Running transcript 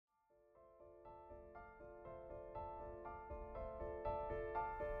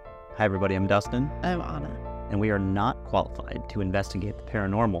Hi, everybody. I'm Dustin, I'm Anna. and we are not qualified to investigate the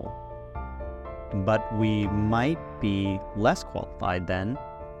paranormal, but we might be less qualified than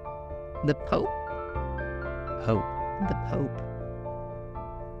The Pope? Pope. The Pope.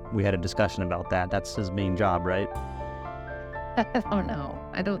 We had a discussion about that. That's his main job, right? I don't know.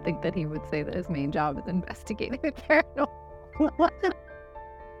 I don't think that he would say that his main job is investigating the paranormal.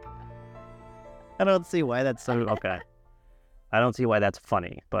 I don't see why that's so okay. I don't see why that's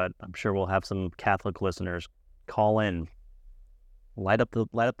funny, but I'm sure we'll have some Catholic listeners call in, light up the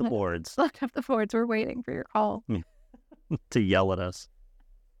boards Look up the boards. We're waiting for your call. to yell at us.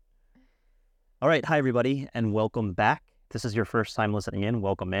 All right, hi everybody, and welcome back. This is your first time listening in.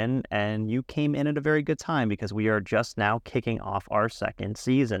 Welcome in, and you came in at a very good time because we are just now kicking off our second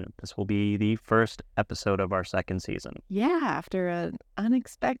season. This will be the first episode of our second season. Yeah, after an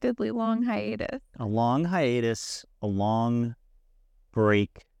unexpectedly long hiatus. A long hiatus, a long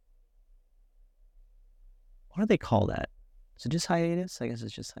break. What do they call that? Is it just hiatus? I guess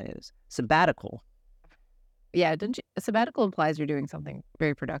it's just hiatus. Sabbatical. Yeah, didn't you? A sabbatical implies you're doing something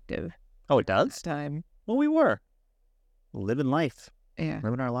very productive Oh, it does? this time. Well, we were. Living life, Yeah.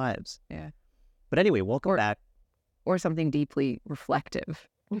 living our lives. Yeah. But anyway, welcome back. Or something deeply reflective.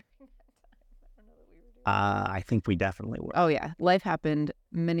 I think we definitely were. Oh, yeah. Life happened.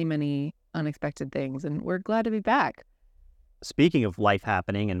 Many, many unexpected things. And we're glad to be back. Speaking of life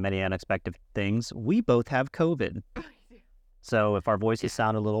happening and many unexpected things, we both have COVID. So if our voices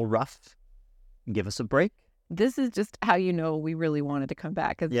sound a little rough, give us a break. This is just how you know we really wanted to come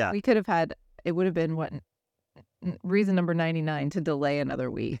back. Because Yeah. we could have had, it would have been reason number 99 to delay another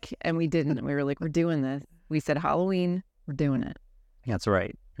week. And we didn't. We were like, we're doing this. We said Halloween, we're doing it. That's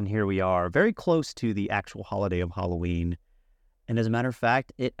right. And here we are, very close to the actual holiday of Halloween. And as a matter of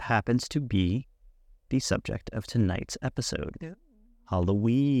fact, it happens to be the subject of tonight's episode. Yeah.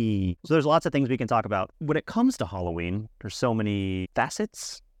 Halloween. So there's lots of things we can talk about. When it comes to Halloween, there's so many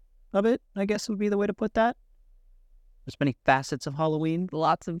facets of it, I guess would be the way to put that. There's many facets of Halloween.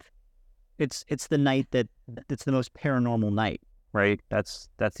 Lots of, It's the night it's the most paranormal night, right? That's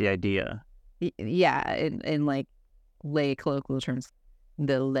the idea. yeah, in like lay colloquial terms,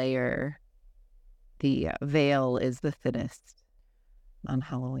 the veil is the thinnest on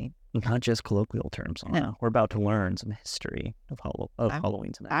Halloween. Not just colloquial terms. No. We're about to learn some history of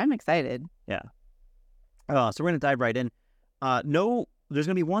Halloween tonight. I'm excited. So we're going to dive right in. There's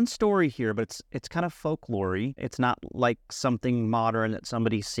going to be one story here, but it's kind of folklore-y. It's not like something modern that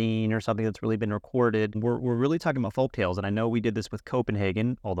somebody's seen or something that's really been recorded. We're really talking about folk tales, and I know we did this with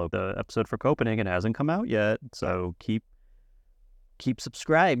Copenhagen, although the episode for Copenhagen hasn't come out yet. So keep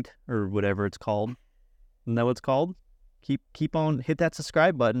subscribed or whatever it's called. Isn't that what it's called? Keep on, hit that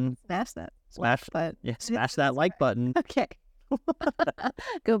subscribe button. Smash that. Smash that like button. Okay.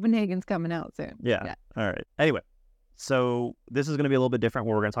 Copenhagen's coming out soon. Yeah. All right. Anyway, so this is going to be a little bit different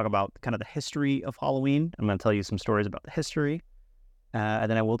where we're going to talk about kind of the history of Halloween. I'm going to tell you some stories about the history. And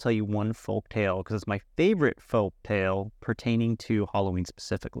then I will tell you one folk tale because it's my favorite folk tale pertaining to Halloween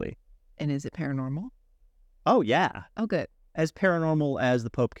specifically. And is it paranormal? Oh, yeah. Oh, good. As paranormal as the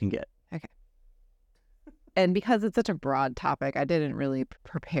Pope can get. And because it's such a broad topic, I didn't really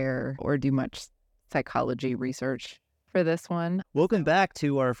prepare or do much psychology research for this one. Welcome back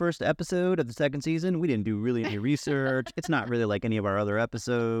to our first episode of the second season. We didn't do really any research. It's not really like any of our other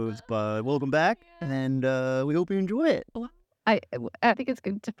episodes, but welcome back. And we hope you enjoy it. I think it's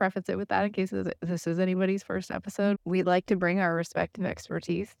good to preface it with that in case this is anybody's first episode. We like to bring our respective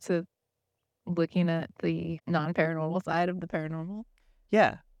expertise to looking at the non-paranormal side of the paranormal.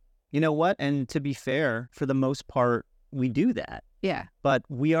 Yeah. You know what? And to be fair, for the most part, we do that. Yeah. But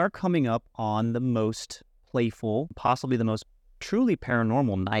we are coming up on the most playful, possibly the most truly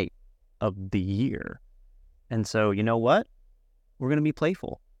paranormal night of the year. And so, you know what? We're going to be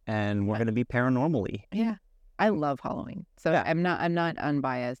playful and we're going to be paranormally. Yeah. I love Halloween. So Yeah. I'm not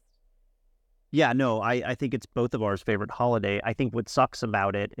unbiased. Yeah, no, I think it's both of ours favorite holiday. I think what sucks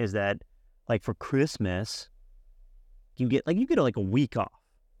about it is that like for Christmas, you get like a week off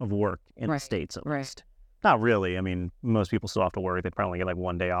of work in the Right, States at right. least. Not really. I mean, most people still have to work. They probably get like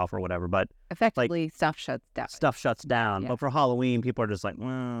one day off or whatever, but Effectively, stuff shuts down. stuff shuts down. Yeah. But for Halloween, people are just like,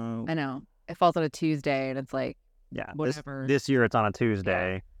 well, I know. It falls on a Tuesday and it's like, yeah, whatever. This year it's on a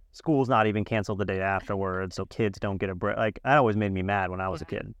Tuesday. School's not even canceled the day afterwards, so kids don't get a break. Like, that always made me mad when I was a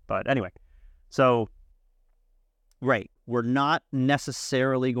kid. But anyway, so, right, we're not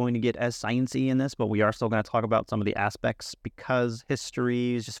necessarily going to get as sciencey in this, but we are still going to talk about some of the aspects because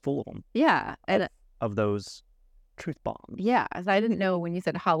history is just full of them, yeah. And of those truth bombs. Yeah, as I didn't know when you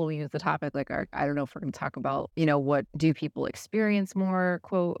said Halloween is the topic, like, I don't know if we're going to talk about, what do people experience more,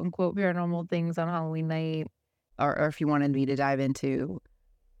 quote unquote, paranormal things on Halloween night, or if you wanted me to dive into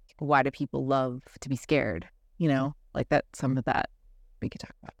why do people love to be scared, like that, some of that we could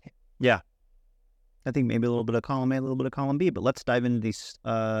talk about too. Yeah. I think maybe a little bit of column A, a little bit of column B, but let's dive into these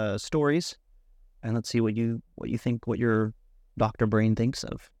stories and let's see what you think, what your doctor brain thinks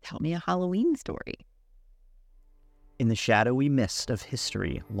of. Tell me a Halloween story. In the shadowy mist of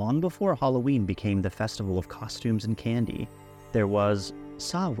history, long before Halloween became the festival of costumes and candy, there was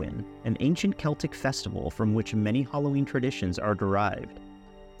Samhain, an ancient Celtic festival from which many Halloween traditions are derived.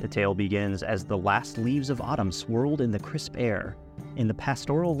 The tale begins as the last leaves of autumn swirled in the crisp air in the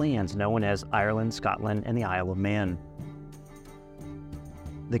pastoral lands known as Ireland, Scotland, and the Isle of Man.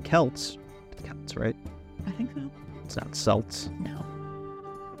 The Celts, right? I think so. It's not Celts. No.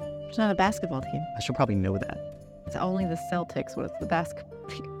 It's not a basketball team. I should probably know that. It's only the Celtics with the basketball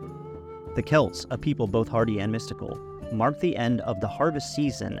team. The Celts, a people both hardy and mystical, mark the end of the harvest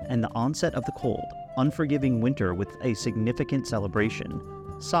season and the onset of the cold, unforgiving winter with a significant celebration,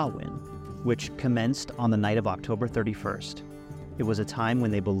 Samhain, which commenced on the night of October 31st. It was a time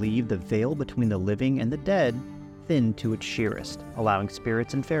when they believed the veil between the living and the dead thinned to its sheerest, allowing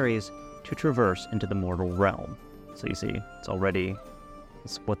spirits and fairies to traverse into the mortal realm. So you see,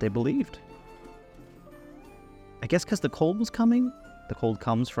 it's what they believed. I guess because the cold was coming. The cold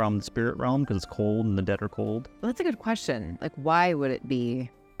comes from the spirit realm because it's cold and the dead are cold. Well, that's a good question. Like, why would it be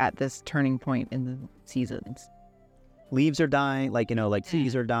at this turning point in the seasons? Leaves are dying,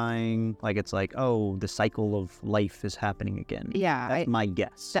 trees are dying. Like, it's like, oh, the cycle of life is happening again. Yeah. That's my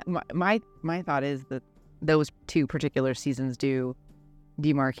guess. My thought is that those two particular seasons do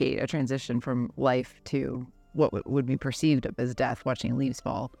demarcate a transition from life to what would be perceived as death, watching leaves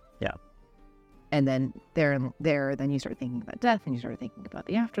fall. Yeah. And then then you start thinking about death, and you start thinking about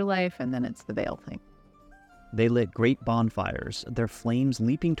the afterlife, and then it's the veil thing. They lit great bonfires, their flames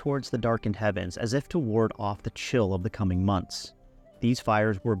leaping towards the darkened heavens as if to ward off the chill of the coming months. These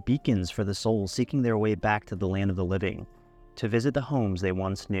fires were beacons for the souls seeking their way back to the land of the living, to visit the homes they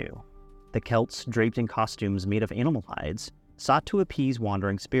once knew. The Celts, draped in costumes made of animal hides, sought to appease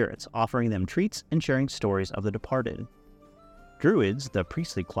wandering spirits, offering them treats and sharing stories of the departed. Druids, the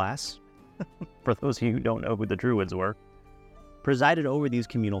priestly class, for those of you who don't know who the Druids were, presided over these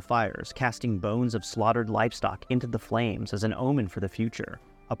communal fires, casting bones of slaughtered livestock into the flames as an omen for the future,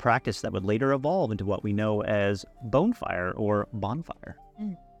 a practice that would later evolve into what we know as bonefire or bonfire.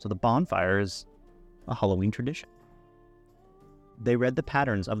 So the bonfire is a Halloween tradition. They read the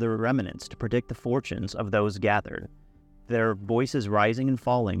patterns of the remnants to predict the fortunes of those gathered, their voices rising and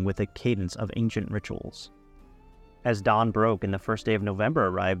falling with a cadence of ancient rituals. As dawn broke and the first day of November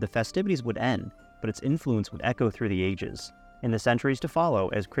arrived, the festivities would end, but its influence would echo through the ages. In the centuries to follow,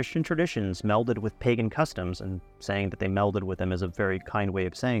 as Christian traditions melded with pagan customs, and saying that they melded with them is a very kind way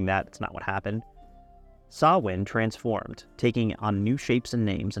of saying that, it's not what happened, Samhain transformed, taking on new shapes and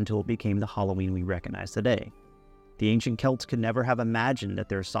names until it became the Halloween we recognize today. The ancient Celts could never have imagined that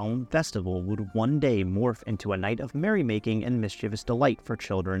their solemn festival would one day morph into a night of merrymaking and mischievous delight for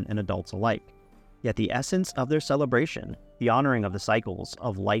children and adults alike. Yet the essence of their celebration, the honoring of the cycles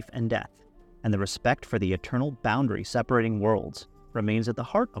of life and death, and the respect for the eternal boundary separating worlds, remains at the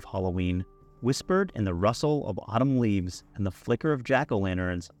heart of Halloween, whispered in the rustle of autumn leaves and the flicker of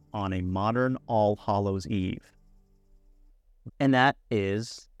jack-o'-lanterns on a modern All Hallows Eve. And that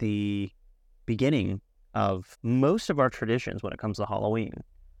is the beginning of most of our traditions when it comes to Halloween.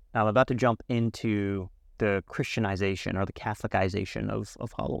 Now I'm about to jump into the Christianization or the Catholicization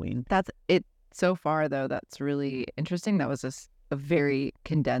of Halloween. That's it. So far, though, that's really interesting. That was just a very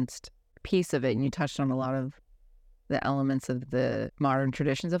condensed piece of it, and you touched on a lot of the elements of the modern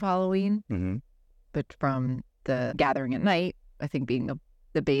traditions of Halloween. Mm-hmm. But from the gathering at night, I think being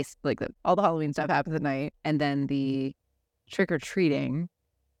the base, all the Halloween stuff happens at night, and then the trick-or-treating,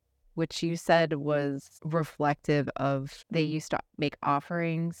 which you said was reflective of they used to make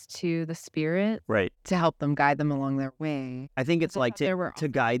offerings to the spirit, right, to help them guide them along their way. I think it's like to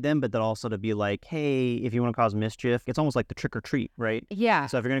guide them, but then also to be like, hey, if you want to cause mischief, it's almost like the trick or treat, right? Yeah.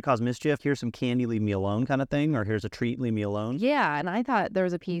 So if you're going to cause mischief, here's some candy, leave me alone kind of thing, or here's a treat, leave me alone. Yeah, and I thought there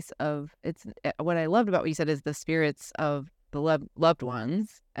was a piece of what I loved about what you said is the spirits of the loved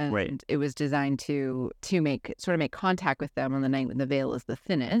ones, and right. It was designed to make contact with them on the night when the veil is the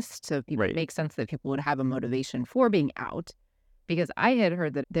thinnest, so people, right. It makes sense that people would have a motivation for being out, because I had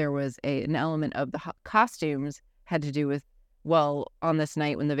heard that there was an element of the costumes had to do with, well, on this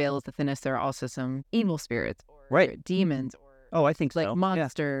night when the veil is the thinnest, there are also some evil spirits or right. demons Oh, I think like so. Yeah.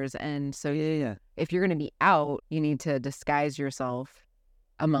 monsters. And so Yeah. if you're going to be out, you need to disguise yourself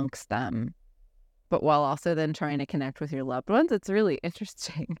amongst them, but while also then trying to connect with your loved ones. It's really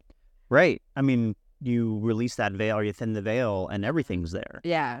interesting. Right. I mean, you release that veil, you thin the veil, and everything's there.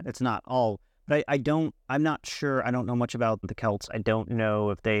 Yeah. It's not all. But I'm not sure. I don't know much about the Celts. I don't know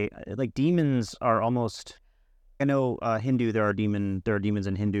if they, like, demons are almost, I know Hindu, there are demons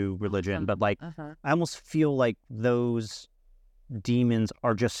in Hindu religion, but like, I almost feel like those demons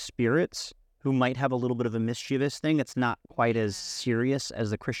are just spirits who might have a little bit of a mischievous thing. It's not quite as serious as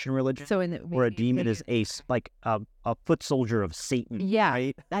the Christian religion, So in the where a demon is like a foot soldier of Satan. Yeah,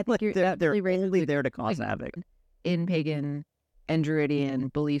 Right? I think Like you're they're absolutely right. only there to cause havoc. In pagan and Druidian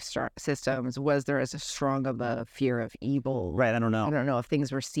belief systems, was there as a strong of a fear of evil? Right. I don't I know. don't know if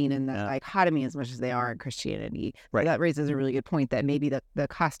things were seen in that Yeah. dichotomy as much as they are in Christianity. Right. That raises a really good point that maybe the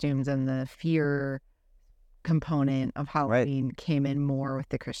costumes and the fear component of Halloween came in more with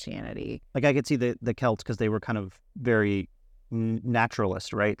the Christianity. Like, I could see the Celts because they were kind of very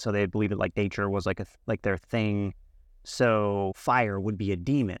naturalist, right? So they believed that like nature was like like their thing. So fire would be a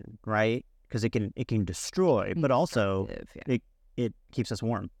demon, right? Because it can destroy, but also it keeps us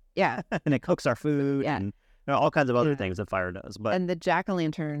warm. Yeah. And it cooks our food and all kinds of other things that fire does. But and the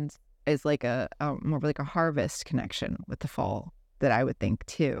jack-o'-lanterns is like a more of like a harvest connection with the fall that I would think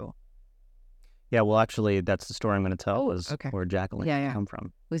too. yeah, well, actually, that's the story I'm going to tell is okay. where jack-o'-lanterns come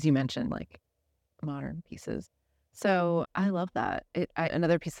from. As you mentioned, like modern pieces. So I love that.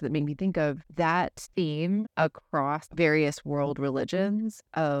 Another piece that made me think of that theme across various world religions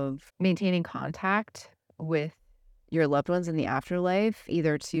of maintaining contact with your loved ones in the afterlife,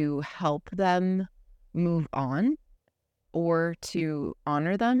 either to help them move on or to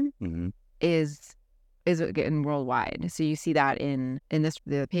honor them, is getting worldwide. So you see that in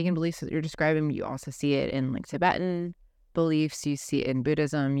the pagan beliefs that you're describing. You also see it in like Tibetan beliefs. You see it in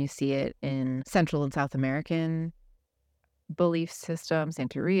Buddhism. You see it in Central and South American belief system,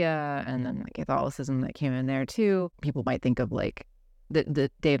 Santeria, and then like Catholicism that came in there too. People might think of like the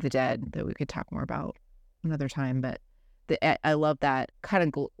Day of the Dead that we could talk more about another time, but I love that kind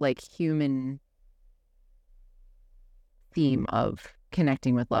of like human theme of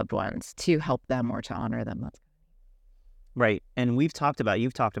connecting with loved ones to help them or to honor them. Right. And you've talked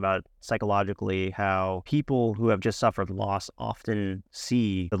about psychologically how people who have just suffered loss often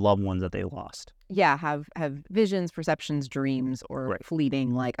see the loved ones that they lost. Yeah, have visions, perceptions, dreams, or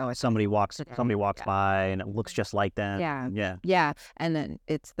fleeting, like, oh, somebody walks by and it looks just like them. Yeah. And then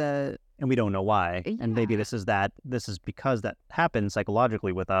and we don't know why. And maybe this is because that happens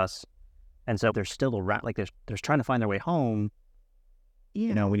psychologically with us. And so they're still around, like they're trying to find their way home. Yeah.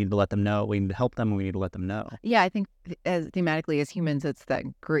 You know, we need to let them know. We need to help them, and we need to let them know. Yeah, I think as thematically as humans, it's that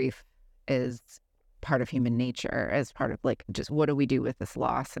grief is part of human nature, as part of like just what do we do with this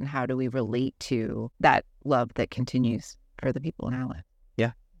loss, and how do we relate to that love that continues for the people in our life.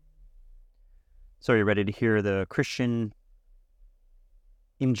 Yeah. So are you ready to hear the Christian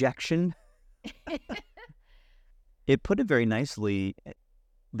injection? It put it very nicely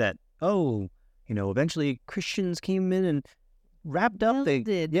that, eventually Christians came in and wrapped up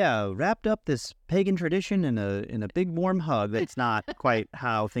this pagan tradition in a big warm hug. That's not quite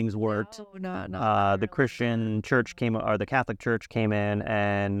how things worked. No. The Christian church the Catholic Church came in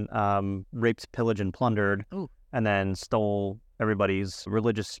and raped, pillaged, and plundered, and then stole everybody's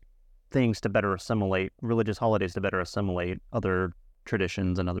religious things to better assimilate, religious holidays to better assimilate other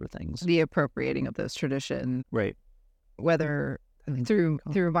traditions and other things. The appropriating of those traditions, right? Whether through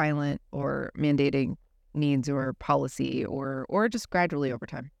violent or mandating needs or policy or just gradually over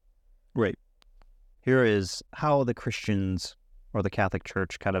time. Right. Here is how the Christians or the Catholic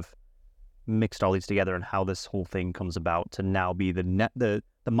Church kind of mixed all these together and how this whole thing comes about to now be the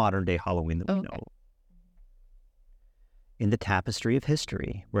modern day Halloween that we know. In the tapestry of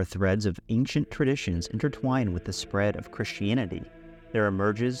history, where threads of ancient traditions intertwine with the spread of Christianity, there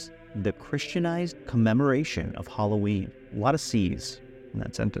emerges the Christianized commemoration of Halloween. A lot of C's in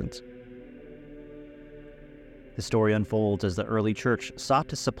that sentence. The story unfolds as the early church sought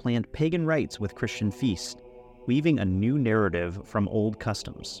to supplant pagan rites with Christian feasts, weaving a new narrative from old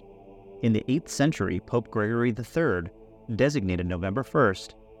customs. In the 8th century, Pope Gregory III designated November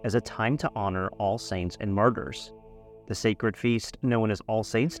 1st as a time to honor all saints and martyrs. The sacred feast, known as All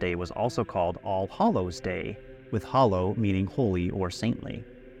Saints' Day, was also called All Hallows' Day, with hallow meaning holy or saintly.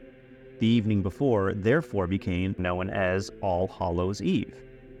 The evening before, therefore, became known as All Hallows' Eve.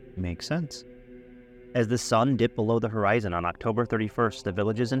 Makes sense. As the sun dipped below the horizon on October 31st, the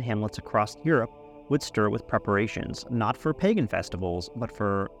villages and hamlets across Europe would stir with preparations, not for pagan festivals, but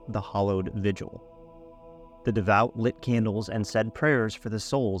for the hallowed vigil. The devout lit candles and said prayers for the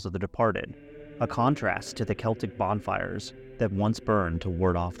souls of the departed, a contrast to the Celtic bonfires that once burned to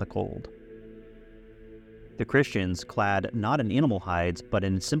ward off the cold. The Christians, clad not in animal hides but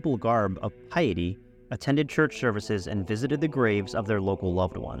in simple garb of piety, attended church services and visited the graves of their local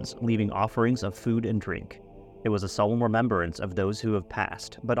loved ones, leaving offerings of food and drink. It was a solemn remembrance of those who have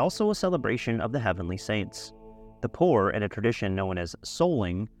passed, but also a celebration of the heavenly saints. The poor, in a tradition known as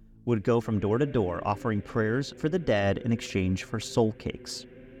souling, would go from door to door offering prayers for the dead in exchange for soul cakes.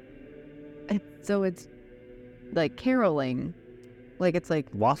 So it's like caroling. Like it's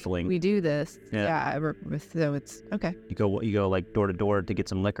like Waffling. we do this. Yeah. So it's okay. You go like door to door to get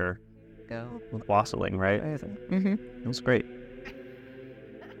some liquor. Go. With wassailing, right? Mm-hmm. It was great.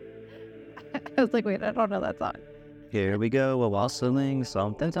 I was like, wait, I don't know that song. Here we go, a wassailing,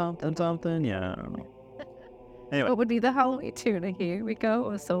 something, something, something. Yeah, I don't know. Anyway. What would be the Halloween tune? Here we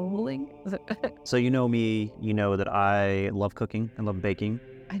go, a souling. So you know me, you know that I love cooking, I love baking.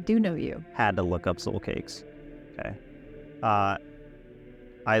 I do know you. Had to look up soul cakes. Okay. I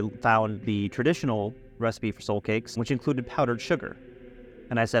found the traditional recipe for soul cakes, which included powdered sugar.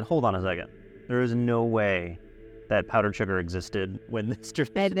 And I said, hold on a second. There is no way that powdered sugar existed when this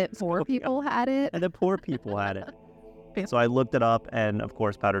tradition And that was poor going people on. had it. And the poor people had it. So I looked it up, and of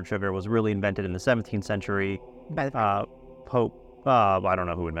course, powdered sugar was really invented in the 17th century. By the Pope, I don't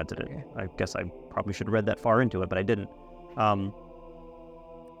know who invented it. I guess I probably should have read that far into it, but I didn't.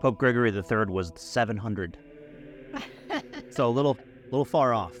 Pope Gregory III was 700. So a little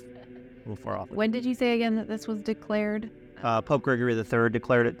far off. When did you say again that this was declared? Pope Gregory III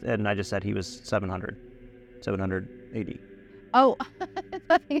declared it, and I just said he was 700 AD. Oh, I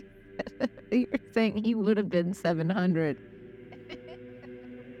thought you were saying he would have been 700.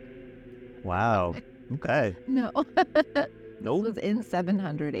 Wow. Okay. No. Nope. This was in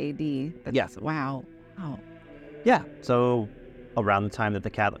 700 AD. Yes. Wow. Wow. Yeah. So around the time that the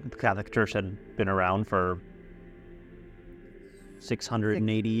Catholic Church had been around for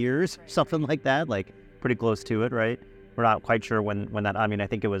 680 years, something like that, like pretty close to it, right? We're not quite sure when that. I mean, I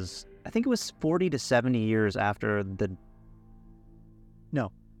think it was 40 to 70 years after the.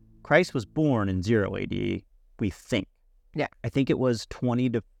 No, Christ was born in 0 AD. We think. Yeah. I think it was 20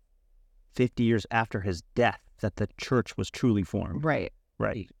 to 50 years after his death that the church was truly formed. Right.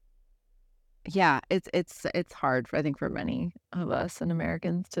 Right. Yeah, it's hard for, I think, for many of us and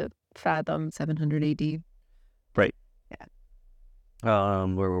Americans to fathom 700 AD. Right. Yeah.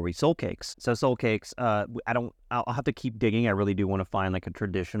 Where were we? Soul cakes. So soul cakes. I'll have to keep digging. I really do want to find like a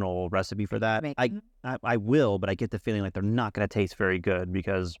traditional recipe for that. I will, but I get the feeling like they're not going to taste very good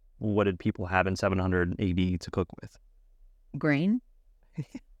because what did people have in 700 AD to cook with? Grain.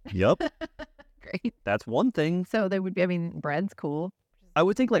 Yep. Great. That's one thing. So they would be. I mean, bread's cool. I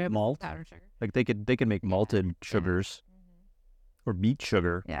would think like Bread with malt. powdered sugar. Like they could make malted sugars or beet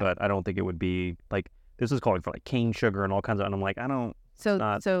sugar, Yeah. but I don't think it would be like this is calling for like cane sugar and all kinds of. And I'm like, I don't.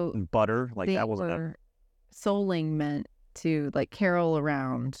 So Butter like they that wasn't. were souling meant to like carol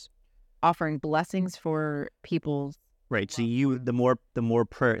around, offering blessings for people's. Right. So the more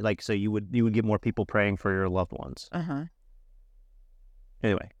prayer, like, so you would get more people praying for your loved ones.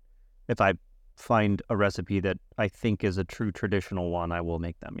 Anyway, if I find a recipe that I think is a true traditional one, I will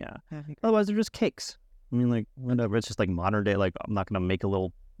make them. Yeah. Otherwise, they're just cakes. I mean, like, whatever. It's just like modern day. Like, I'm not going to make a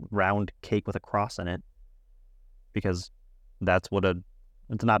little round cake with a cross in it because it's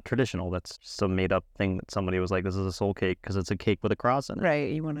not traditional. That's some made up thing that somebody was like, this is a soul cake because it's a cake with a cross in it.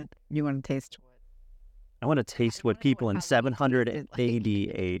 Right. You want to taste what? I want to taste what people in 700 AD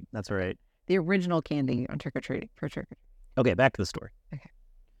ate. That's right. The original candy on trick or treating for trick or treating. Okay, back to the story. Okay.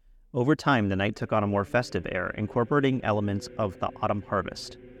 Over time, the night took on a more festive air, incorporating elements of the autumn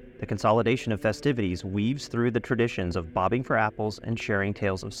harvest. The consolidation of festivities weaves through the traditions of bobbing for apples and sharing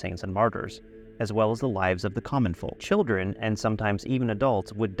tales of saints and martyrs, as well as the lives of the common folk. Children, and sometimes even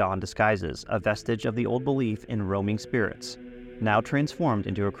adults, would don disguises, a vestige of the old belief in roaming spirits, now transformed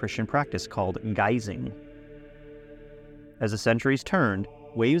into a Christian practice called guising. As the centuries turned,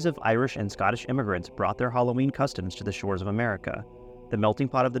 waves of Irish and Scottish immigrants brought their Halloween customs to the shores of America. The melting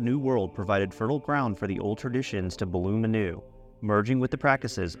pot of the New World provided fertile ground for the old traditions to bloom anew, merging with the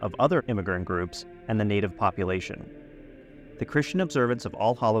practices of other immigrant groups and the native population. The Christian observance of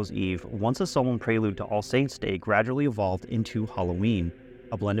All Hallows' Eve, once a solemn prelude to All Saints' Day, gradually evolved into Halloween,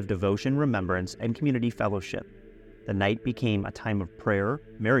 a blend of devotion, remembrance, and community fellowship. The night became a time of prayer,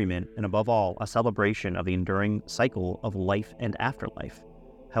 merriment, and above all, a celebration of the enduring cycle of life and afterlife,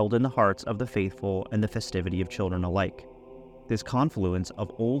 held in the hearts of the faithful and the festivity of children alike. This confluence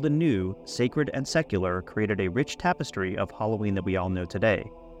of old and new, sacred and secular, created a rich tapestry of Halloween that we all know today.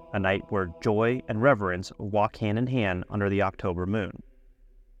 a night where joy and reverence walk hand in hand under the October moon.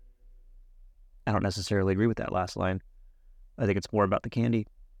 I don't necessarily agree with that last line. I think it's more about the candy.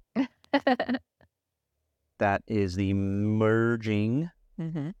 That is the merging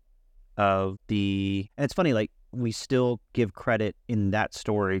of the... And it's funny, like, we still give credit in that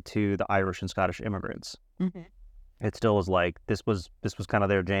story to the Irish and Scottish immigrants. It still is like, this was kind of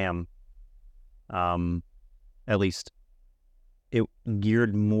their jam. At least it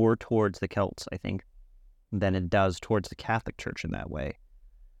geared more towards the Celts, I think, than it does towards the Catholic Church in that way.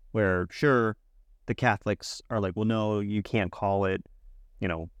 Where, sure, the Catholics are like, well, no, you can't call it,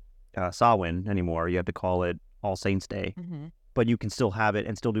 Samhain anymore. You have to call it All Saints Day. But you can still have it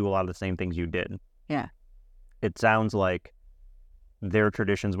and still do a lot of the same things you did. Yeah. It sounds like their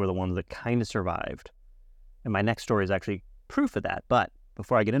traditions were the ones that kind of survived. And my next story is actually proof of that. But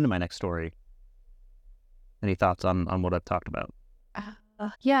before I get into my next story, any thoughts on what I've talked about?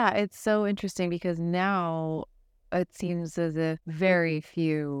 Yeah, it's so interesting because now it seems as if very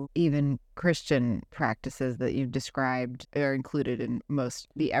few even Christian practices that you've described are included in most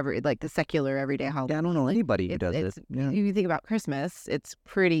the secular everyday holiday. Yeah, I don't know anybody who does it. Yeah. If you think about Christmas, it's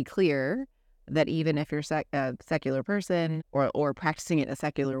pretty clear that even if you're a secular person or practicing it in a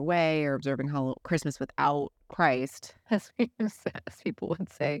secular way or observing Christmas without Christ, as people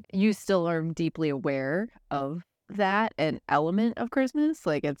would say, you still are deeply aware of that an element of Christmas.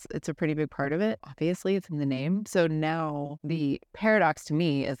 Like it's a pretty big part of it. Obviously, it's in the name. So now the paradox to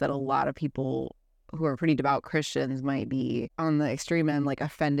me is that a lot of people who are pretty devout Christians might be on the extreme end, like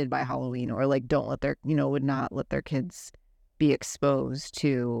offended by Halloween, or like would not let their kids be exposed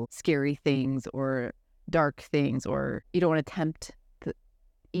to scary things or dark things, or you don't want to tempt the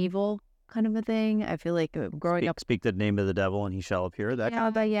evil kind of a thing. I feel like growing up, speak the name of the devil and he shall appear. That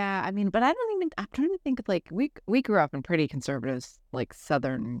I'm trying to think of like we grew up in pretty conservative, like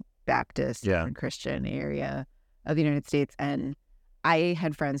Southern Baptist and Christian area of the United States, and I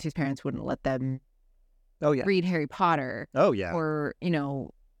had friends whose parents wouldn't let them read Harry Potter or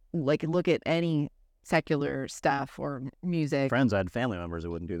like look at any secular stuff or music. Friends, I had family members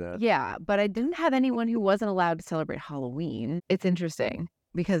who wouldn't do that. Yeah, but I didn't have anyone who wasn't allowed to celebrate Halloween. It's interesting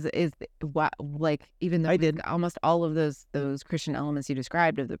because even though I did almost all of those Christian elements you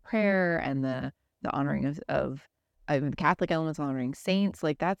described of the prayer and the honoring of the Catholic elements, honoring saints,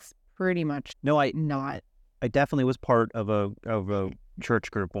 like that's pretty much not. I definitely was part of a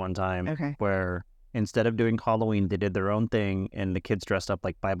church group one time where instead of doing Halloween, they did their own thing, and the kids dressed up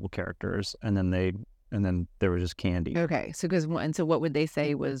like Bible characters, and then there was just candy. Okay, so what would they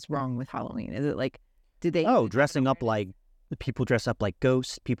say was wrong with Halloween? Is it like, did they? Oh, dressing up like people dress up like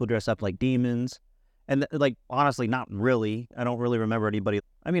ghosts, people dress up like demons, and like honestly, not really. I don't really remember anybody.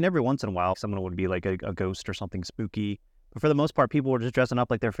 I mean, every once in a while, someone would be like a ghost or something spooky. But for the most part, people were just dressing up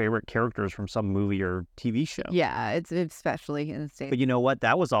like their favorite characters from some movie or TV show. Yeah, it's especially in the States. But you know what?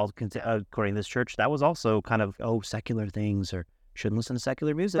 That was all, according to this church, that was also kind of, secular things, or shouldn't listen to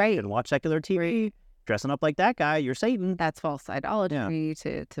secular music, shouldn't watch secular TV. Right. Dressing up like that guy, you're Satan. That's false idolatry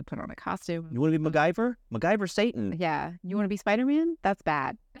to put on a costume. You want to be MacGyver? MacGyver's Satan. Yeah. You want to be Spider-Man? That's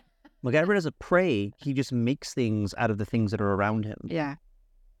bad. MacGyver doesn't pray. He just makes things out of the things that are around him. Yeah.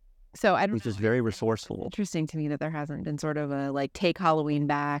 So I don't He's just very resourceful. Interesting to me that there hasn't been sort of a like take Halloween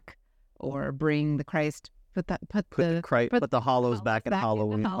back or bring the Christ put the hollows back in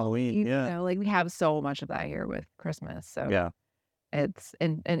Halloween. Yeah. Like we have so much of that here with Christmas. So yeah, it's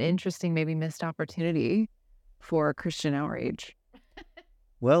an interesting, maybe missed opportunity for Christian outrage.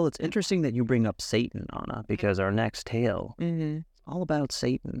 Well, it's interesting that you bring up Satan, Anna, because our next tale is all about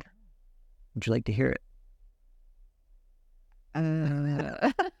Satan. Would you like to hear it? This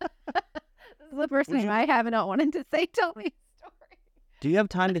is the first time I have not wanted to say, tell me a story. Do you have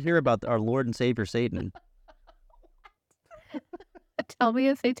time to hear about our Lord and Savior Satan? Tell me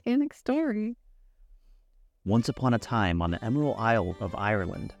a satanic story. Once upon a time on the Emerald Isle of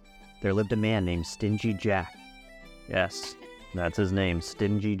Ireland, there lived a man named Stingy Jack. Yes, that's his name,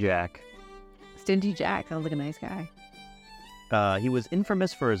 Stingy Jack. Stingy Jack sounds like a nice guy. He was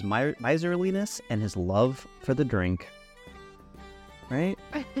infamous for his miserliness and his love for the drink. Right?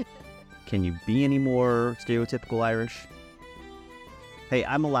 Can you be any more stereotypical Irish? Hey,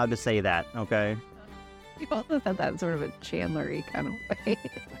 I'm allowed to say that, okay? You also said that in sort of a Chandler-y kind of way.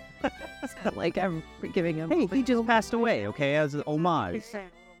 Like I'm giving him... Hey, he just passed away, okay, as an homage.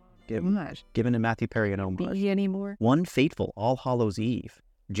 Given to Matthew Perry an homage. Be anymore? One fateful All Hallows Eve,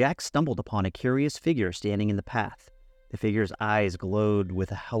 Jack stumbled upon a curious figure standing in the path. The figure's eyes glowed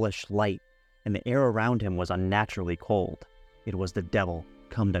with a hellish light, and the air around him was unnaturally cold. It was the devil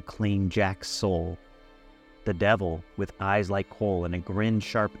come to claim Jack's soul. The devil, with eyes like coal and a grin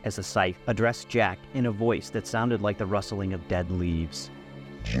sharp as a scythe, addressed Jack in a voice that sounded like the rustling of dead leaves.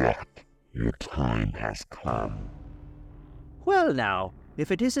 Jack, your time has come. Well now,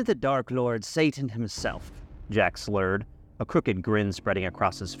 if it isn't the Dark Lord Satan himself, Jack slurred, a crooked grin spreading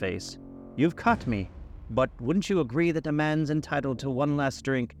across his face. You've caught me, but wouldn't you agree that a man's entitled to one last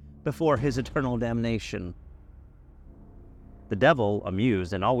drink before his eternal damnation? The devil,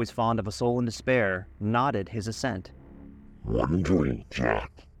 amused and always fond of a soul in despair, nodded his assent. One drink,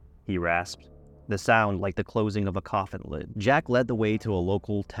 Jack, He rasped, the sound like the closing of a coffin lid. Jack led the way to a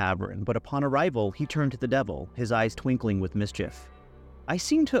local tavern, but upon arrival he turned to the devil, his eyes twinkling with mischief. I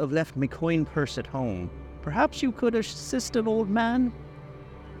seem to have left my coin purse at home. Perhaps you could assist an old man?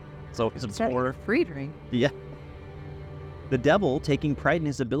 So he's a poor... free drink. Yeah. The devil, taking pride in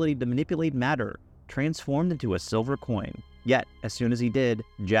his ability to manipulate matter, transformed into a silver coin. Yet, as soon as he did,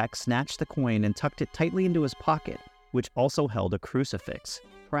 Jack snatched the coin and tucked it tightly into his pocket, which also held a crucifix,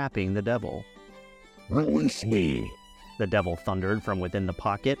 trapping the devil. release me. The devil thundered from within the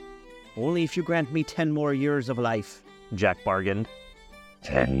pocket. Only if you grant me 10 more years of life, Jack bargained.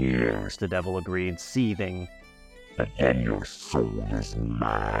 10 years, The devil agreed, seething. and then your soul is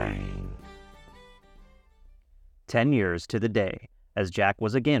mine. 10 years to the day, as Jack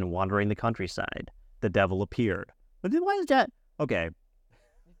was again wandering the countryside, the devil appeared. But then why is that? Okay.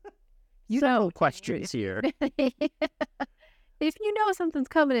 Questions here. If you know something's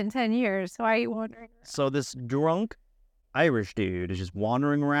coming in 10 years, why are you wondering? So this drunk Irish dude is just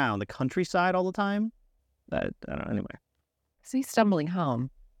wandering around the countryside all the time? I don't know. Anyway. So he's stumbling home.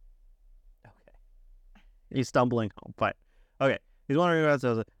 Okay. He's stumbling home. Fine. Okay. He's wandering around.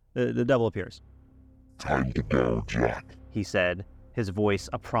 So the devil appears. Time to go, Jack. He said, his voice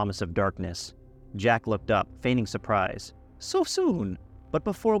a promise of darkness. Jack looked up, feigning surprise. So soon? But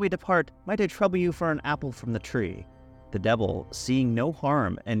before we depart, might I trouble you for an apple from the tree? The devil, seeing no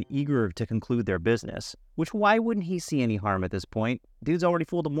harm and eager to conclude their business, which why wouldn't he see any harm at this point? Dude's already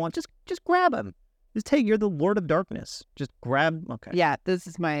fooled him once. Just grab him. You're the Lord of Darkness. Just grab, okay. Yeah, this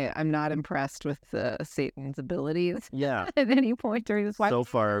is I'm not impressed with Satan's abilities Yeah. at any point during this. Why So would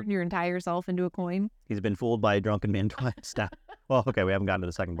you far, turn your entire self into a coin? he's been fooled by a drunken man twice now. Well, okay, we haven't gotten to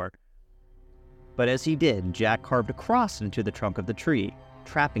the second part. But as he did, Jack carved a cross into the trunk of the tree,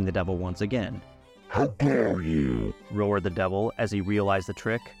 trapping the devil once again. How dare you? Roared the devil as he realized the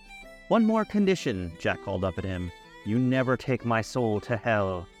trick. One more condition, Jack called up at him. You never take my soul to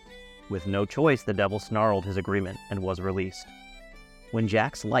hell. With no choice, the devil snarled his agreement and was released. When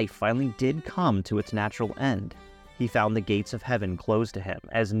Jack's life finally did come to its natural end, he found the gates of heaven closed to him,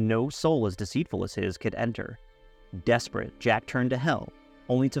 as no soul as deceitful as his could enter. Desperate, Jack turned to hell,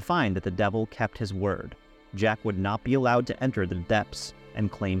 only to find that the devil kept his word. Jack would not be allowed to enter the depths and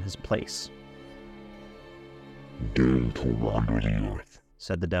claim his place. Doomed to wander the earth,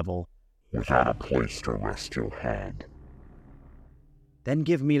 Said the devil. without a place to rest your head. Then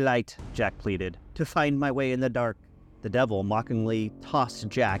give me light, Jack pleaded, to find my way in the dark. The devil mockingly tossed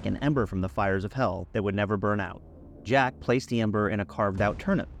Jack an ember from the fires of hell that would never burn out. Jack placed the ember in a carved-out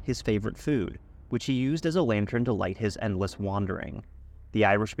turnip, his favorite food, which he used as a lantern to light his endless wandering. The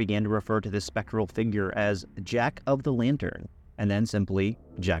Irish began to refer to this spectral figure as Jack of the Lantern, and then simply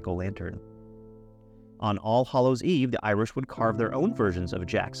Jack-o'-lantern. On All Hallows' Eve, the Irish would carve their own versions of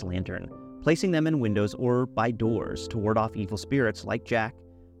Jack's lantern, placing them in windows or by doors to ward off evil spirits like Jack,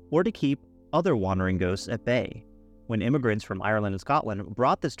 or to keep other wandering ghosts at bay. When immigrants from Ireland and Scotland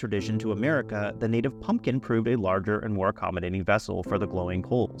brought this tradition to America, the native pumpkin proved a larger and more accommodating vessel for the glowing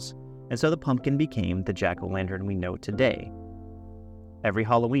coals, and so the pumpkin became the jack-o'-lantern we know today. Every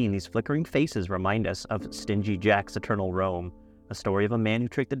Halloween, these flickering faces remind us of Stingy Jack's eternal roam, a story of a man who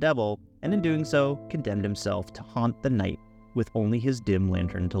tricked the devil, and in doing so, condemned himself to haunt the night with only his dim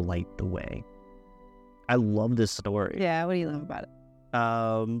lantern to light the way. I love this story. Yeah, what do you love about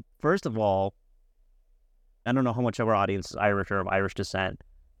it? First of all, I don't know how much of our audience is Irish or of Irish descent,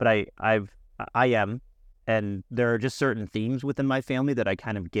 but I am, and there are just certain themes within my family that I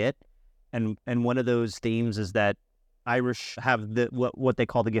kind of get, and one of those themes is that Irish have what they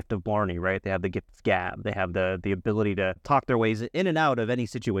call the gift of blarney, right? They have the gift of gab. They have the ability to talk their ways in and out of any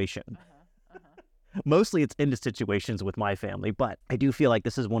situation. Mostly it's into situations with my family, but I do feel like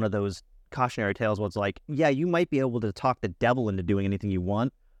this is one of those cautionary tales where it's like, yeah, you might be able to talk the devil into doing anything you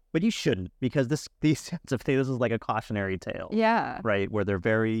want, but you shouldn't, because these sorts of things, this is like a cautionary tale. Yeah. Right, where they're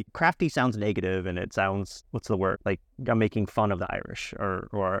very crafty sounds negative, and it sounds, what's the word? Like I'm making fun of the Irish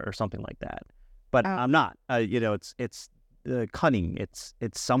or something like that. But I'm not. It's cunning. It's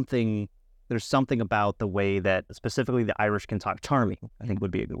something there's something about the way that specifically the Irish can talk. Charming, I think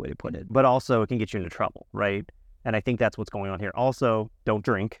would be a good way to put it. But also it can get you into trouble, right? And I think that's what's going on here. Also, don't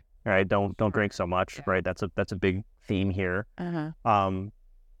drink, right? Don't drink so much, Yeah. right? That's a big theme here.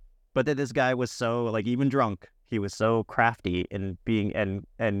 But that this guy was so, like, even drunk, he was so crafty in being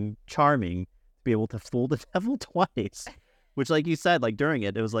and charming to be able to fool the devil twice. Which, like you said, like during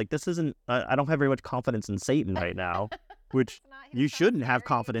it, it was like, this isn't. I don't have very much confidence in Satan right now. Which you shouldn't have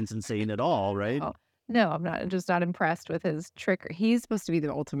confidence in Satan at all, right? Oh, no, I'm not. Just not impressed with his trick. He's supposed to be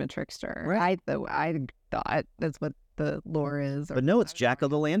the ultimate trickster. Right. I thought that's what the lore is. But no, it's Jack of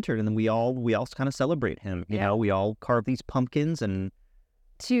the Lantern, and then we all kind of celebrate him. You Yeah. know, we all carve these pumpkins, and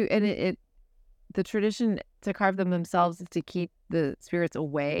And the tradition to carve them themselves is to keep the spirits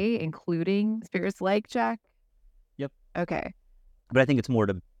away, including spirits like Jack. Yep. Okay. but I think it's more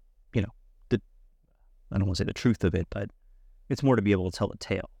to, you know, I don't want to say the truth of it, but it's more to be able to tell a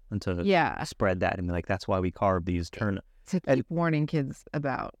tale and to Yeah. spread that and be like, that's why we carve these turnip. To keep And- warning kids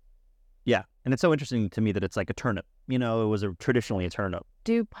about. Yeah, and it's so interesting to me that it's like a turnip. You know, it was traditionally a turnip.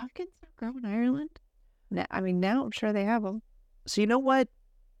 Do pumpkins still grow in Ireland? Now, I mean, now I'm sure they have them. So you know what?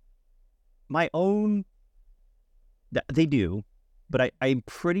 They do, but I'm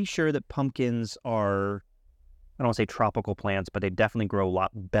pretty sure that pumpkins are, I don't want to say tropical plants, but they definitely grow a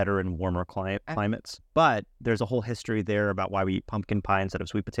lot better in warmer climates. But there's a whole history there about why we eat pumpkin pie instead of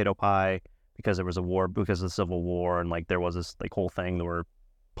sweet potato pie, because there was a war, because of the Civil War, and like there was this like whole thing where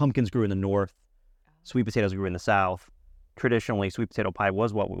pumpkins grew in the north, sweet potatoes grew in the south. Traditionally, sweet potato pie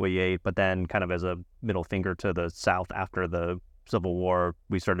was what we ate, but then kind of as a middle finger to the south after the Civil War,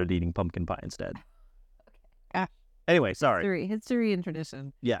 we started eating pumpkin pie instead. Ah. Anyway, sorry. History and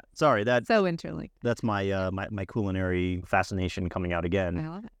tradition. Yeah, sorry. So interlinked. That's my my culinary fascination coming out again. I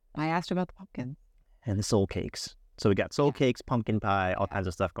love it. I asked about the pumpkin. And the soul cakes. So we got soul Yeah. cakes, pumpkin pie, all kinds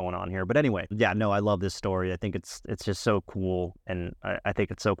of stuff going on here. But anyway, yeah, no, I love this story. I think it's just so cool, and I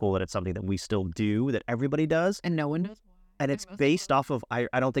think it's so cool that it's something that we still do, that everybody does. And no one knows why. And it's most based off of, I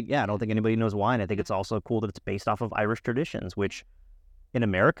don't think anybody knows why. And I think it's also cool that it's based off of Irish traditions, which in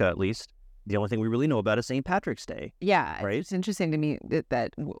America, at least, the only thing we really know about is St. Patrick's Day. Yeah, Right? it's interesting to me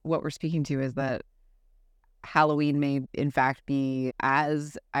that what we're speaking to is that Halloween may, in fact, be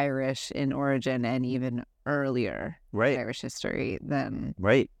as Irish in origin and even earlier Right. Irish history than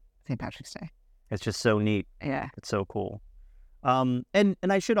Right. St. Patrick's Day. It's just so neat. Yeah. It's so cool. And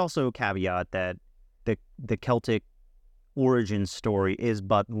I should also caveat that the Celtic origin story is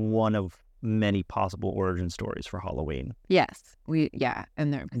but one of many possible origin stories for Halloween. Yes.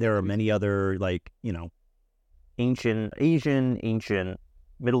 And There are many other, like, you know, ancient Asian, ancient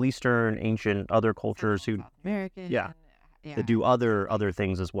Middle Eastern, ancient other cultures who American. Yeah. that do other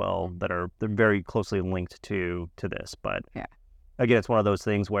things as well that are they're very closely linked to this. But Yeah. again, it's one of those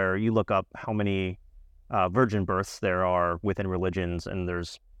things where you look up how many virgin births there are within religions, and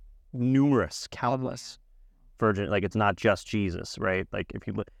there's numerous, countless virgin. Like, it's not just Jesus, right? Like, if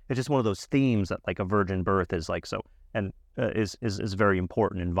you look, it's just one of those themes that like a virgin birth is like so, and is very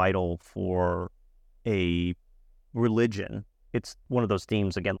important and vital for a religion. It's one of those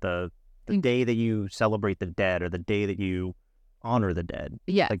themes, again, the day that you celebrate the dead, or the day that you honor the dead.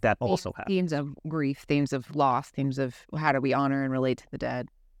 Yeah. Like, that also happens. Themes of grief, themes of loss, themes of how do we honor and relate to the dead,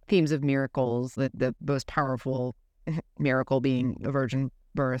 themes of miracles, the most powerful miracle being a virgin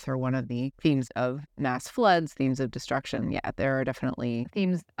birth, or one of the themes of mass floods, themes of destruction. Yeah, there are definitely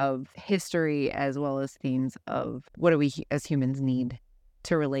themes of history as well as themes of what do we as humans need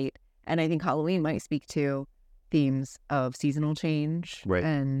to relate. And I think Halloween might speak to themes of seasonal change, Right.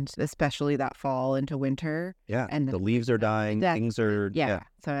 and especially that fall into winter. Yeah. And the leaves are dying. Exactly. Things are. Yeah.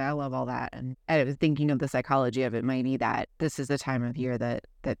 So I love all that. And I was thinking of the psychology of it might be that this is the time of year that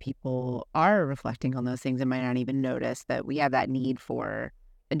people are reflecting on those things and might not even notice that we have that need for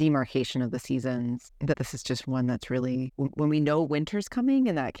a demarcation of the seasons, that this is just one that's really, when we know winter's coming,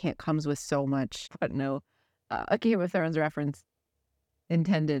 and that comes with so much, but no, a Game of Thrones reference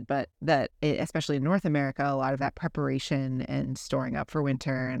intended, but that especially in North America, a lot of that preparation and storing up for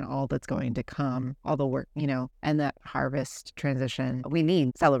winter and all that's going to come, all the work, and that harvest transition. We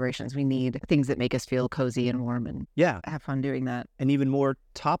need celebrations. We need things that make us feel cozy and warm and Yeah. have fun doing that. And even more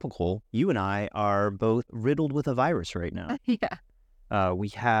topical, you and I are both riddled with a virus right now. Yeah. We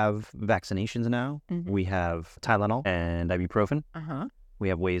have vaccinations now. Mhm. We have Tylenol and ibuprofen. Uh-huh. We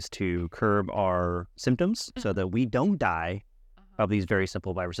have ways to curb our symptoms so that we don't die of these very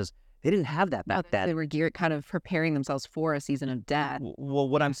simple viruses. They didn't have that back then. They were kind of preparing themselves for a season of death. Well,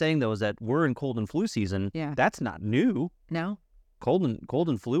 what I'm saying, though, is that we're in cold and flu season. Yeah. That's not new. No? cold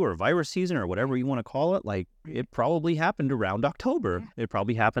and flu or virus season or whatever you want to call it, like it probably happened around October. It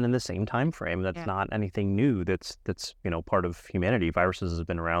probably happened in the same time frame. That's not anything new. That's part of humanity. Viruses have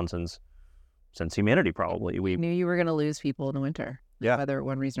been around since humanity probably. We knew you were going to lose people in the winter. Yeah. Whether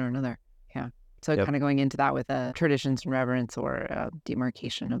one reason or another. Yeah. So Yep. kind of going into that with a traditions and reverence or a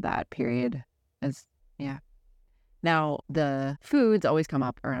demarcation of that period is, yeah. Now, the foods always come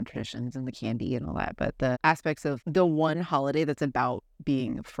up around traditions and the candy and all that, but the aspects of the one holiday that's about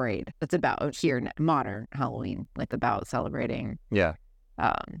being afraid, that's about here, modern Halloween, like about celebrating Yeah.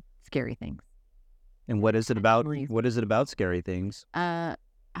 scary things. And what is it about? Please. What is it about scary things?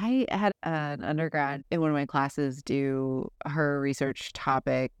 I had an undergrad in one of my classes do her research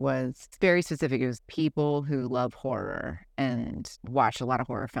topic was very specific. It was people who love horror and watch a lot of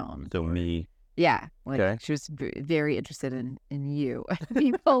horror films. So me. Yeah. Like Okay. she was very interested in you,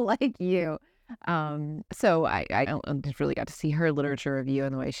 people like you. So I just really got to see her literature review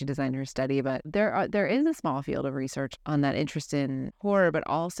and the way she designed her study. But there is a small field of research on that interest in horror, but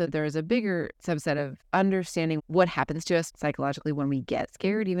also there is a bigger subset of understanding what happens to us psychologically when we get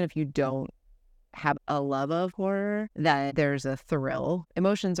scared, even if you don't have a love of horror, that there's a thrill.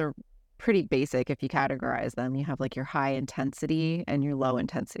 Emotions are pretty basic if you categorize them. You have like your high intensity and your low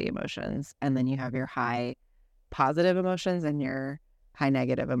intensity emotions, and then you have your high positive emotions and your high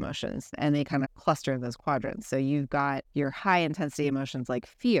negative emotions, and they kind of cluster in those quadrants. So you've got your high intensity emotions like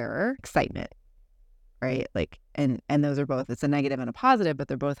fear, excitement, right? Like, and those are both, it's a negative and a positive, but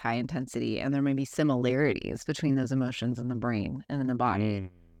they're both high intensity, and there may be similarities between those emotions in the brain and in the body.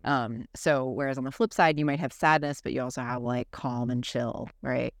 So whereas on the flip side, you might have sadness, but you also have like calm and chill,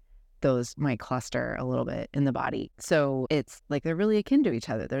 right? Those might cluster a little bit in the body. So it's like they're really akin to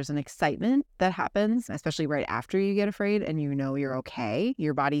each other. There's an excitement that happens, especially right after you get afraid and you know you're okay.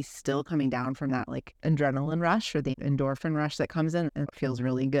 Your body's still coming down from that like adrenaline rush or the endorphin rush that comes in and it feels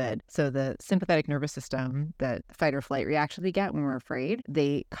really good. So the sympathetic nervous system, that fight or flight reaction we get when we're afraid,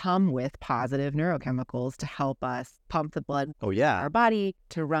 they come with positive neurochemicals to help us pump the blood Oh in yeah. our body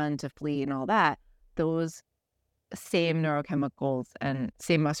to run, to flee, and all that. Those same neurochemicals and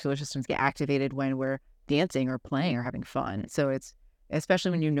same muscular systems get activated when we're dancing or playing or having fun. So it's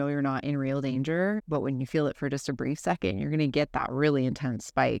especially when you know you're not in real danger, but when you feel it for just a brief second, you're going to get that really intense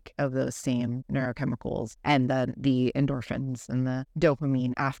spike of those same neurochemicals and then the endorphins and the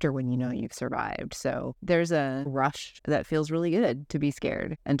dopamine after when you know you've survived. So there's a rush that feels really good to be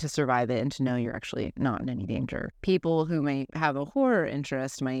scared and to survive it and to know you're actually not in any danger. People who may have a horror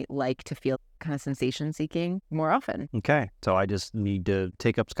interest might like to feel kind of sensation seeking more often. Okay. So I just need to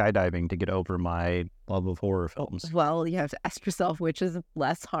take up skydiving to get over my love of horror films. Well, you have to ask yourself which is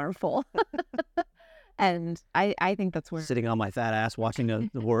less harmful. And I think that's where Sitting on my fat ass watching a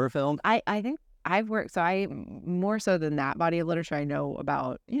horror film. I think I've worked, so I more so than that body of literature, I know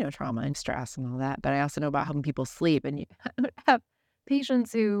about, trauma and stress and all that, but I also know about helping people sleep. And you have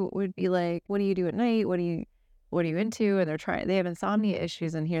patients who would be like, what do you do at night? What are you into? And they have insomnia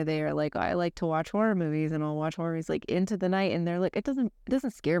issues, and here they are like, I like to watch horror movies, and I'll watch horror movies like into the night, and they're like, it doesn't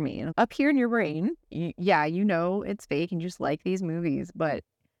scare me. Up here in your brain, it's fake and you just like these movies, but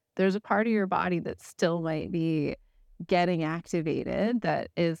there's a part of your body that still might be getting activated that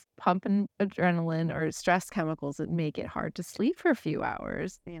is pumping adrenaline or stress chemicals that make it hard to sleep for a few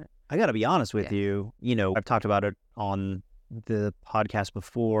hours. I got to be honest with Yeah. you. I've talked about it on the podcast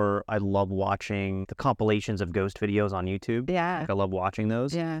before. I love watching the compilations of ghost videos on YouTube. Yeah. Like, I love watching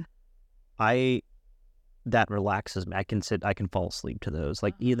those. Yeah. That relaxes me. I can fall asleep to those.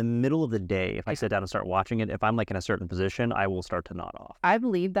 Like in the middle of the day, if I sit down and start watching it, if I'm like in a certain position, I will start to nod off. I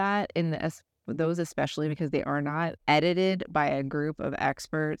believe that in those, especially because they are not edited by a group of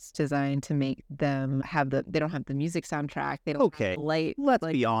experts designed to make them they don't have the music soundtrack. They don't Okay, have the light. Let's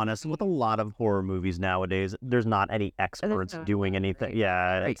like, be honest. With a lot of horror movies nowadays, there's not any experts no- doing anything. right.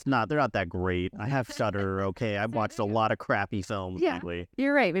 Yeah, Right. they're not that great. I have Shudder. Okay, I've watched a lot of crappy films Yeah. lately.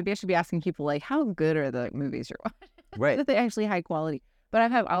 You're right. Maybe I should be asking people like, how good are the movies you're watching? Right. That they actually high quality.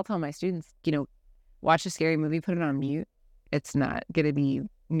 But I'll tell my students, watch a scary movie, put it on mute. It's not going to be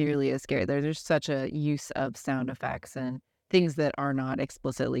nearly as scary. There's such a use of sound effects and things that are not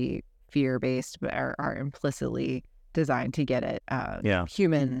explicitly fear-based, but are implicitly designed to get at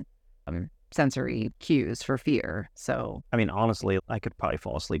human sensory cues for fear. So, I mean, honestly, I could probably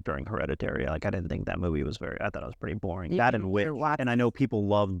fall asleep during Hereditary. Like, I didn't think that movie was I thought it was pretty boring. That and Witch. And I know people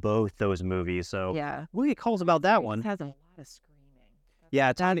love both those movies. So, yeah. we'll get calls about that one. It has a lot of screaming.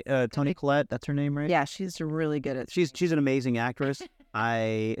 Yeah, Toni Collette, that's her name, right? Yeah, she's really good at She's an amazing actress.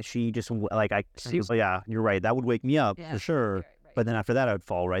 You're right. That would wake me up for sure. But then after that, I would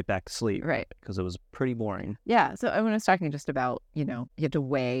fall right back to sleep. Right. Because it was pretty boring. Yeah. So I was talking just about, you have to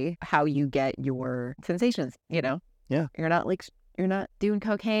weigh how you get your sensations, Yeah. You're not doing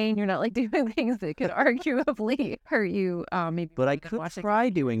cocaine. You're not doing things that could arguably hurt you. Maybe. But I more than could watching try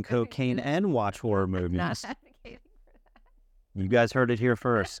doing cocaine and watch horror movies. Not advocating for that. You guys heard it here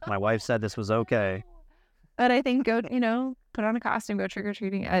first. My wife said this was okay. But I think put on a costume, go trick or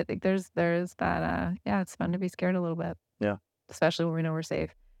treating. I think there's that. It's fun to be scared a little bit. Yeah. Especially when we know we're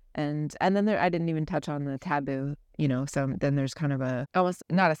safe. And then I didn't even touch on the taboo. So then there's kind of a almost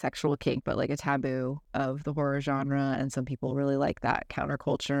not a sexual kink, but a taboo of the horror genre. And some people really like that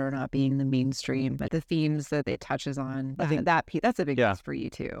counterculture not being the mainstream, but the themes that it touches on. I think that's a big piece for you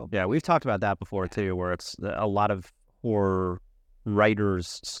too. Yeah, we've talked about that before too, where it's a lot of horror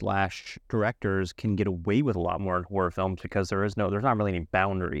writers / directors can get away with a lot more in horror films because there's not really any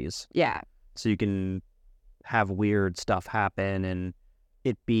boundaries. Yeah. So you can have weird stuff happen and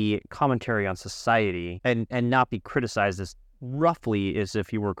it be commentary on society and not be criticized as roughly as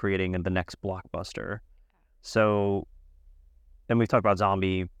if you were creating the next blockbuster. So then we've talked about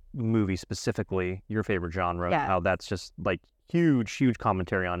zombie movies specifically, your favorite genre, how that's just huge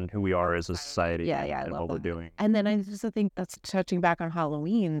commentary on who we are as a society and what we're doing. And then I just think that's touching back on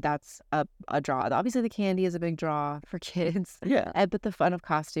Halloween. That's a draw. Obviously, the candy is a big draw for kids. Yeah. But the fun of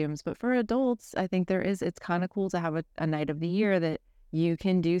costumes. But for adults, I think it's kind of cool to have a night of the year that you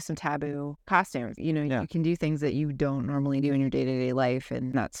can do some taboo costumes. You can do things that you don't normally do in your day-to-day life.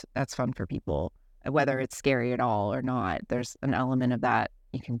 And that's fun for people, whether it's scary at all or not. There's an element of that.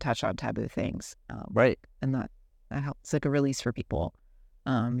 You can touch on taboo things. Right. And that helps. It's like a release for people.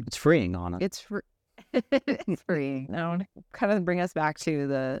 It's freeing on it. It's it's freeing. Now, to kind of bring us back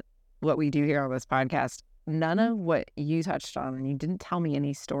to what we do here on this podcast. None of what you touched on, and you didn't tell me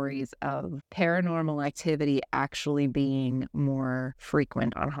any stories of paranormal activity actually being more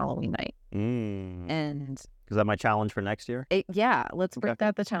frequent on Halloween night. And is that my challenge for next year? Let's make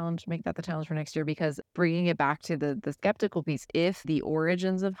that the challenge for next year, because bringing it back to the skeptical piece, if the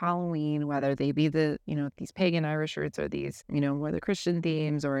origins of Halloween, whether they be these pagan Irish roots or these, whether Christian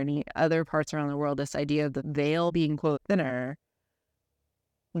themes or any other parts around the world, this idea of the veil being, quote, thinner,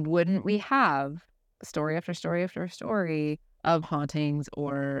 wouldn't we have story after story after story of hauntings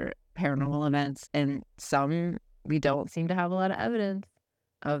or paranormal events? And some, we don't seem to have a lot of evidence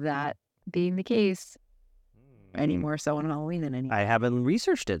of that being the case any more so on Halloween than any. I haven't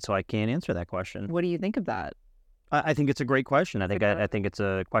researched it, so I can't answer that question. What do you think of that? I think it's a great question. I think it's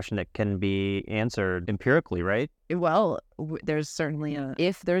a question that can be answered empirically, right? Well, there's certainly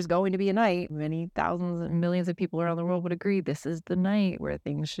if there's going to be a night, many thousands and millions of people around the world would agree this is the night where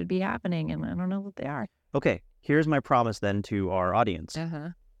things should be happening, and I don't know what they are. Okay, here's my promise then to our audience.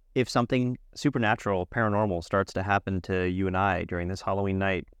 If something supernatural, paranormal starts to happen to you and I during this Halloween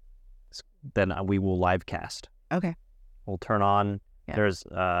night, then we will live cast. Okay. We'll turn on.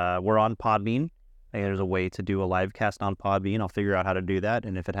 We're on Podbean. I think there's a way to do a live cast on Podbean. I'll figure out how to do that,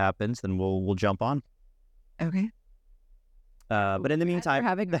 and if it happens, then we'll jump on. Okay. But in the meantime, we're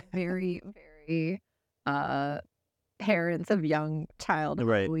having a very, very parents of young child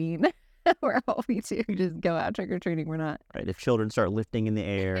Halloween. We're hoping to just go out trick or treating. We're not. Right. If children start lifting in the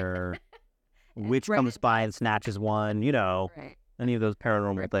air, witch comes by and snatches one, any of those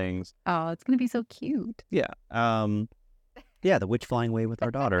paranormal things. Oh, it's gonna be so cute. Yeah. The witch flying away with our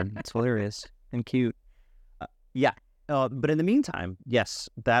daughter. It's hilarious and cute. But in the meantime, yes,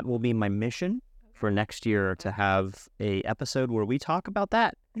 that will be my mission for next year, to have a episode where we talk about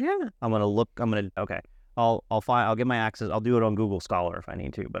that. Yeah. I'll get my access. I'll do it on Google Scholar if I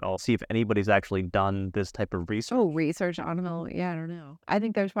need to, but I'll see if anybody's actually done this type of research. Oh, research on Halloween. Yeah, I don't know. I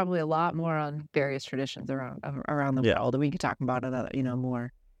think there's probably a lot more on various traditions around the world, and we could talk about it,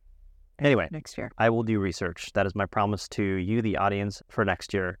 more. Anyway, next year, I will do research. That is my promise to you, the audience, for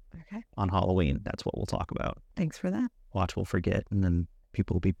next year. Okay. On Halloween. That's what we'll talk about. Thanks for that. Watch, we'll forget, and then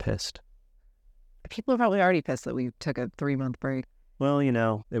people will be pissed. People are probably already pissed that we took a 3-month break. Well,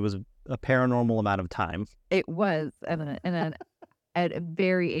 it was a paranormal amount of time. It was, and a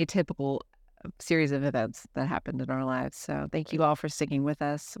very atypical series of events that happened in our lives. So thank you all for sticking with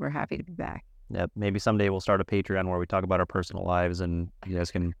us. We're happy to be back. Yep. Maybe someday we'll start a Patreon where we talk about our personal lives, and you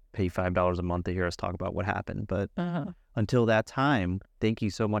guys can pay $5 a month to hear us talk about what happened. But until that time, thank you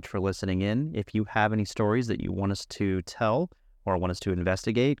so much for listening in. If you have any stories that you want us to tell or want us to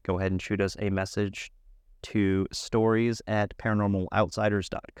investigate, go ahead and shoot us a message to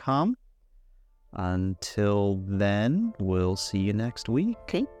stories@paranormaloutsiders.com. Until then, we'll see you next week.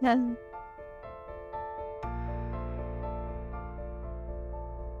 Okay.